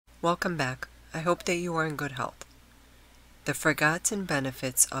Welcome back. I hope that you are in good health. The forgotten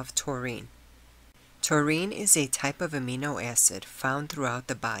benefits of taurine. Taurine is a type of amino acid found throughout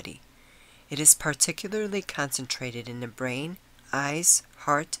the body. It is particularly concentrated in the brain, eyes,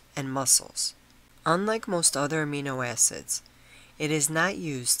 heart, and muscles. Unlike most other amino acids, it is not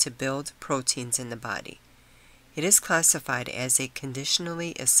used to build proteins in the body. It is classified as a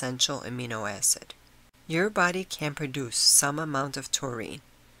conditionally essential amino acid. Your body can produce some amount of taurine,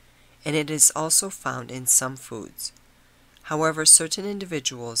 and it is also found in some foods. However, certain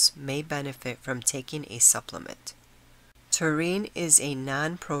individuals may benefit from taking a supplement. Taurine is a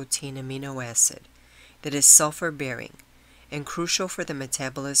non-protein amino acid that is sulfur-bearing and crucial for the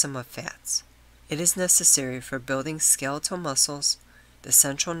metabolism of fats. It is necessary for building skeletal muscles, the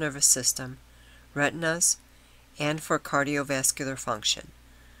central nervous system, retinas, and for cardiovascular function.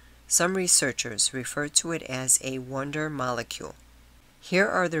 Some researchers refer to it as a wonder molecule. Here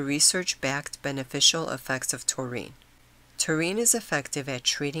are the research-backed beneficial effects of taurine. Taurine is effective at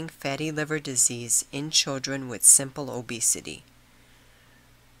treating fatty liver disease in children with simple obesity.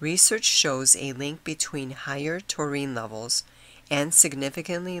 Research shows a link between higher taurine levels and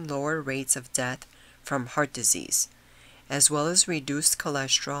significantly lower rates of death from heart disease, as well as reduced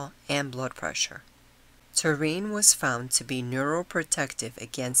cholesterol and blood pressure. Taurine was found to be neuroprotective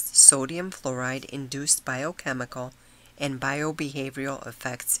against sodium fluoride-induced biochemical and biobehavioral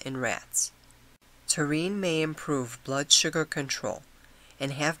effects in rats. Taurine may improve blood sugar control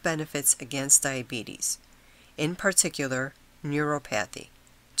and have benefits against diabetes, in particular neuropathy.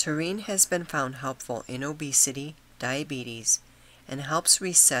 Taurine has been found helpful in obesity, diabetes, and helps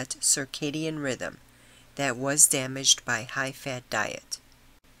reset circadian rhythm that was damaged by high-fat diet.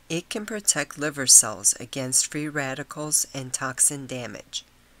 It can protect liver cells against free radicals and toxin damage.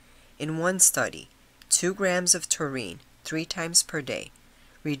 In one study, 2 grams of taurine 3 times per day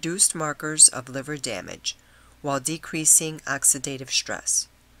reduced markers of liver damage while decreasing oxidative stress.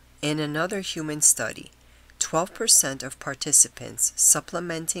 In another human study, 12% of participants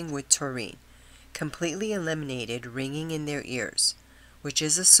supplementing with taurine completely eliminated ringing in their ears, which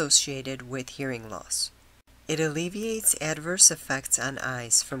is associated with hearing loss. It alleviates adverse effects on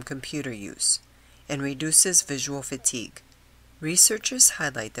eyes from computer use and reduces visual fatigue. Researchers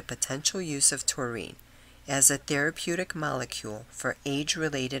highlight the potential use of taurine as a therapeutic molecule for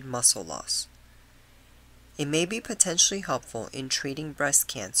age-related muscle loss. It may be potentially helpful in treating breast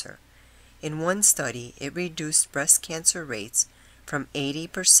cancer. In one study, it reduced breast cancer rates from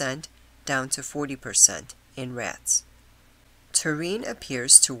 80% down to 40% in rats. Taurine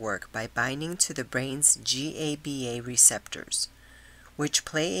appears to work by binding to the brain's GABA receptors, which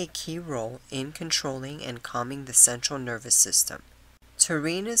play a key role in controlling and calming the central nervous system.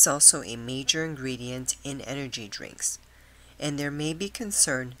 Taurine is also a major ingredient in energy drinks, and there may be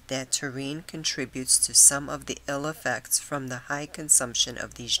concern that taurine contributes to some of the ill effects from the high consumption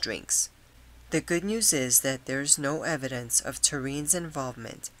of these drinks. The good news is that there is no evidence of taurine's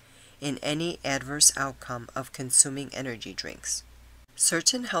involvement in any adverse outcome of consuming energy drinks.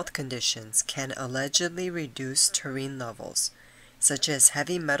 Certain health conditions can allegedly reduce taurine levels, such as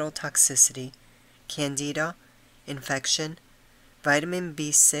heavy metal toxicity, candida, infection, vitamin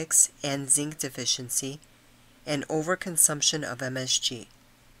B6 and zinc deficiency, and overconsumption of MSG.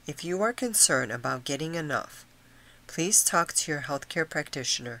 If you are concerned about getting enough, please talk to your healthcare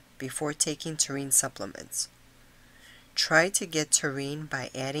practitioner before taking taurine supplements. Try to get taurine by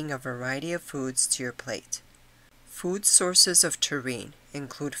adding a variety of foods to your plate. Food sources of taurine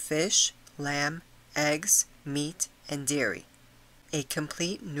include fish, lamb, eggs, meat, and dairy. A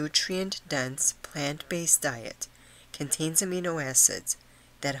complete nutrient-dense plant-based diet contains amino acids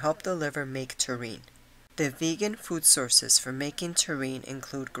that help the liver make taurine. The vegan food sources for making taurine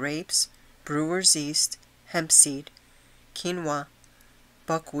include grapes, brewer's yeast, hemp seed, quinoa,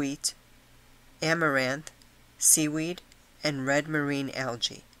 buckwheat, amaranth, seaweed, and red marine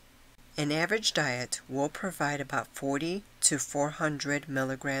algae. An average diet will provide about 40 to 400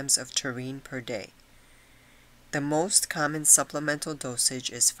 milligrams of taurine per day. The most common supplemental dosage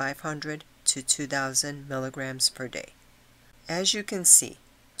is 500 to 2,000 milligrams per day. As you can see,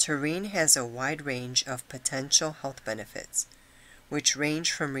 taurine has a wide range of potential health benefits, which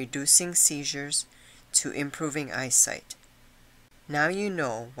range from reducing seizures to improving eyesight. Now you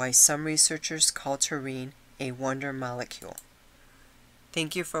know why some researchers call taurine a wonder molecule.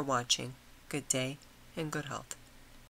 Thank you for watching. Good day and good health.